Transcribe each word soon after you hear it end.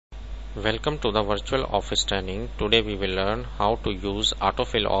Welcome to the virtual office training. Today we will learn how to use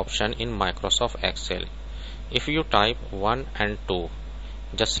autofill option in Microsoft Excel. If you type 1 and 2,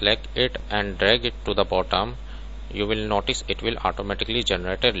 just select it and drag it to the bottom. You will notice it will automatically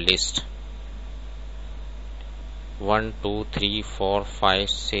generate a list. 1, 2, 3, 4, 5,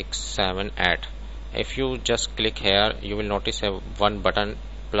 6, 7, 8. If you just click here, you will notice a one button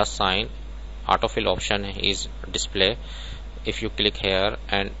plus sign. Autofill option is display. If you click here,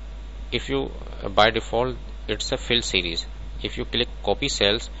 and if you by default it's a fill series. If you click copy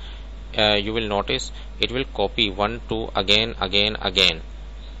cells, you will notice it will copy 1, 2 again.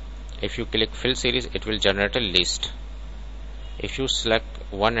 If you click fill series, it will generate a list. If you select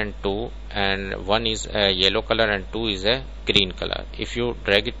 1 and 2, and 1 is a yellow color and 2 is a green color, if you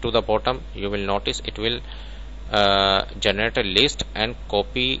drag it to the bottom, you will notice it will generate a list and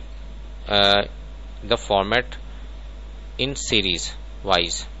copy the format in series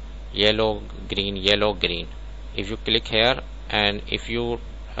wise, yellow green. If you click here and if you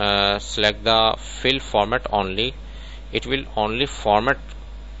select the fill format only, it will only format,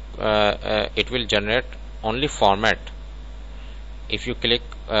 it will generate only format. If you click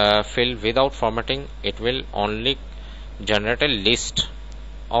fill without formatting, it will only generate a list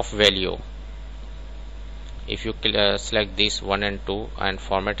of value. If you select this 1 and 2 and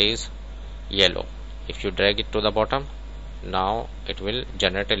format is yellow, if you drag it to the bottom, now it will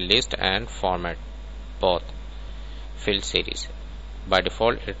generate a list and format both. Fill series, by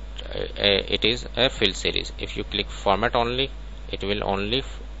default it is a fill series. If you click format only, it will only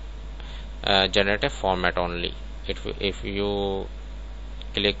generate a format only. If you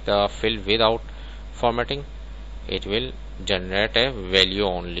click the fill without formatting, it will generate a value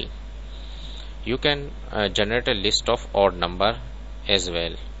only. You can generate a list of odd number as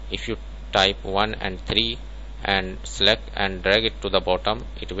well. If you type 1 and 3 and select and drag it to the bottom,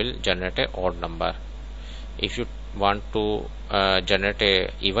 it will generate a odd number. If you want to generate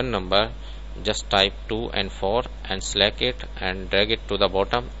a even number, just type 2 and 4 and select it and drag it to the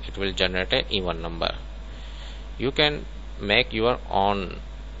bottom, it will generate a even number. You can make your own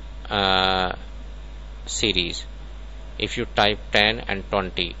series. If you type 10 and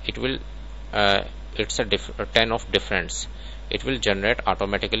 20, it will it's a 10 of difference. It will generate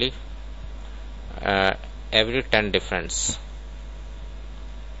automatically every 10 difference.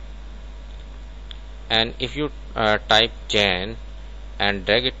 And if you type Jan and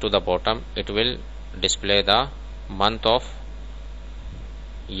drag it to the bottom, it will display the month of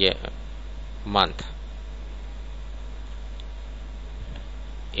month.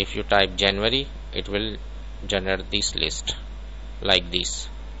 If you type January, it will generate this list like this.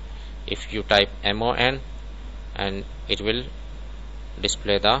 If you type MON, and it will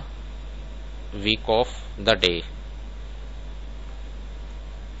display the week of the day.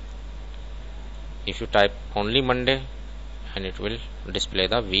 If you type only Monday, and it will display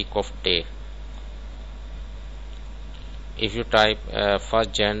the week of day. If you type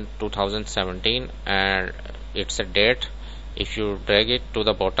 1st Jan 2017 and it's a date, if you drag it to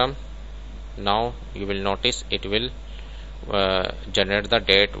the bottom, now you will notice it will generate the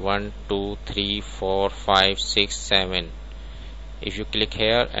date 1, 2, 3, 4, 5, 6, 7. If you click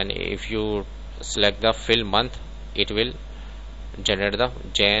here and if you select the fill month, it will generate the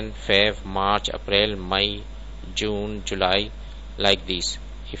Jan, Feb, March, April, May, June, July, like this.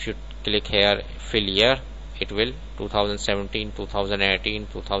 If you click here fill year, it will 2017, 2018,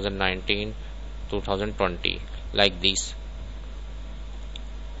 2019, 2020, like this.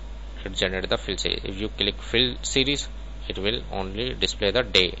 It generates the fill series. If you click fill series, it will only display the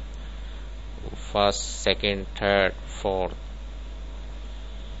day, 1st, 2nd, 3rd, 4th.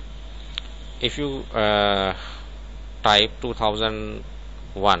 If you type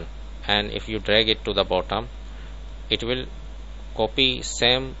 2001 and if you drag it to the bottom, it will copy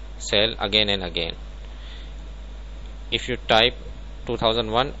same cell again and again. If you type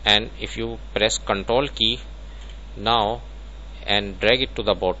 2001 and if you press Ctrl key now and drag it to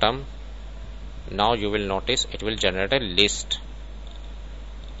the bottom, now you will notice it will generate a list.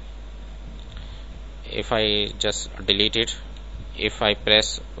 If I just delete it, if I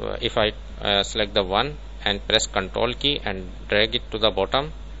press select the 1 and press Ctrl key and drag it to the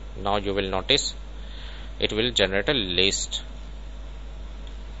bottom, now you will notice it will generate a list.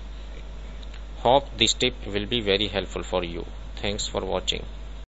 Hope this tip will be very helpful for you. Thanks for watching.